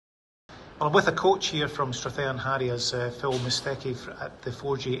Well, I'm with a coach here from Strathearn Harriers, Phil Mestecky, at the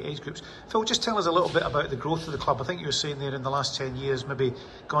 4G age groups. Phil, just tell us a little bit about the growth of the club. I think you were saying there in the last 10 years, maybe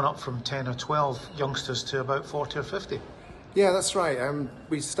gone up from 10 or 12 youngsters to about 40 or 50. Yeah, that's right.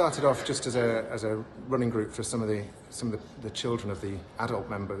 We started off just as a running group for some of the children of the adult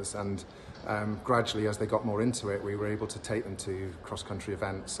members, and gradually, as they got more into it, we were able to take them to cross-country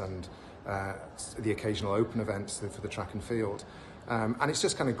events and the occasional open events for the track and field. And it's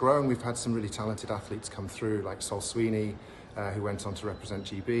just kind of grown. We've had some really talented athletes come through, like Sol Sweeney, who went on to represent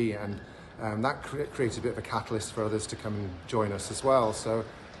GB, and that created a bit of a catalyst for others to come and join us as well. So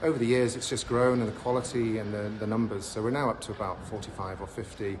over the years, it's just grown, and the quality and the numbers. So we're now up to about 45 or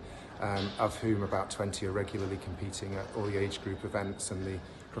 50, of whom about 20 are regularly competing at all the age group events and the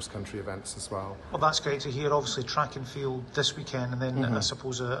cross-country events as well. Well, that's great to hear. Obviously, track and field this weekend, and then I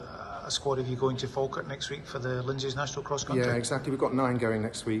suppose a squad of you going to Falkirk next week for the Lindsay's National Cross Country. Yeah, exactly. We've got 9 going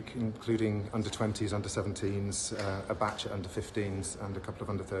next week, including under-20s, under-17s, a batch at under-15s, and a couple of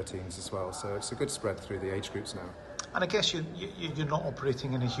under-13s as well. So it's a good spread through the age groups now. And I guess you're not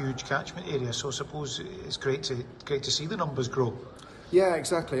operating in a huge catchment area, so I suppose it's great to see the numbers grow. Yeah,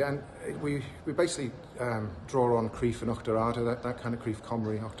 exactly. And we basically draw on Crieff and Uchterarder, that kind of Crieff,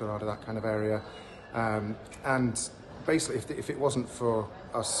 Comrie, Uchterarder, that kind of area. And basically, if it wasn't for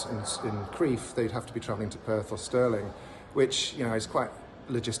us in Crieff, they'd have to be travelling to Perth or Stirling, which is quite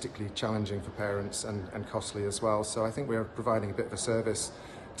logistically challenging for parents and costly as well. So I think we're providing a bit of a service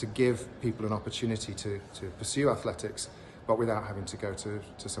to give people an opportunity to pursue athletics, but without having to go to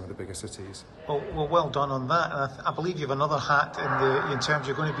some of the bigger cities. Well done on that. And I believe you have another hat in terms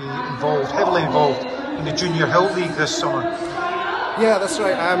you're going to be heavily involved in the Junior Hill League this summer. Yeah, that's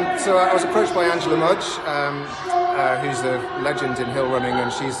right. So I was approached by Angela Mudge, who's a legend in hill running,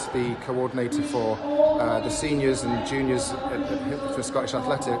 and she's the coordinator for the seniors and juniors for Scottish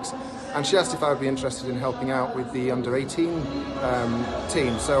Athletics. And she asked if I would be interested in helping out with the under-18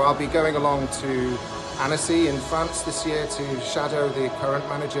 team. So I'll be going along to Annecy in France this year to shadow the current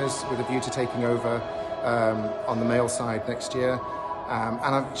managers with a view to taking over on the male side next year.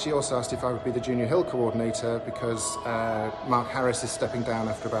 She also asked if I would be the Junior Hill coordinator because Mark Harris is stepping down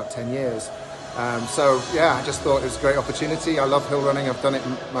after about 10 years. So yeah, I just thought it was a great opportunity. I love hill running. I've done it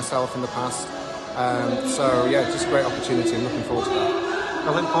myself in the past. So yeah, just a great opportunity. I'm looking forward to that.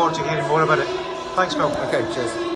 I look forward to hearing more about it. Thanks, Phil. Okay, cheers.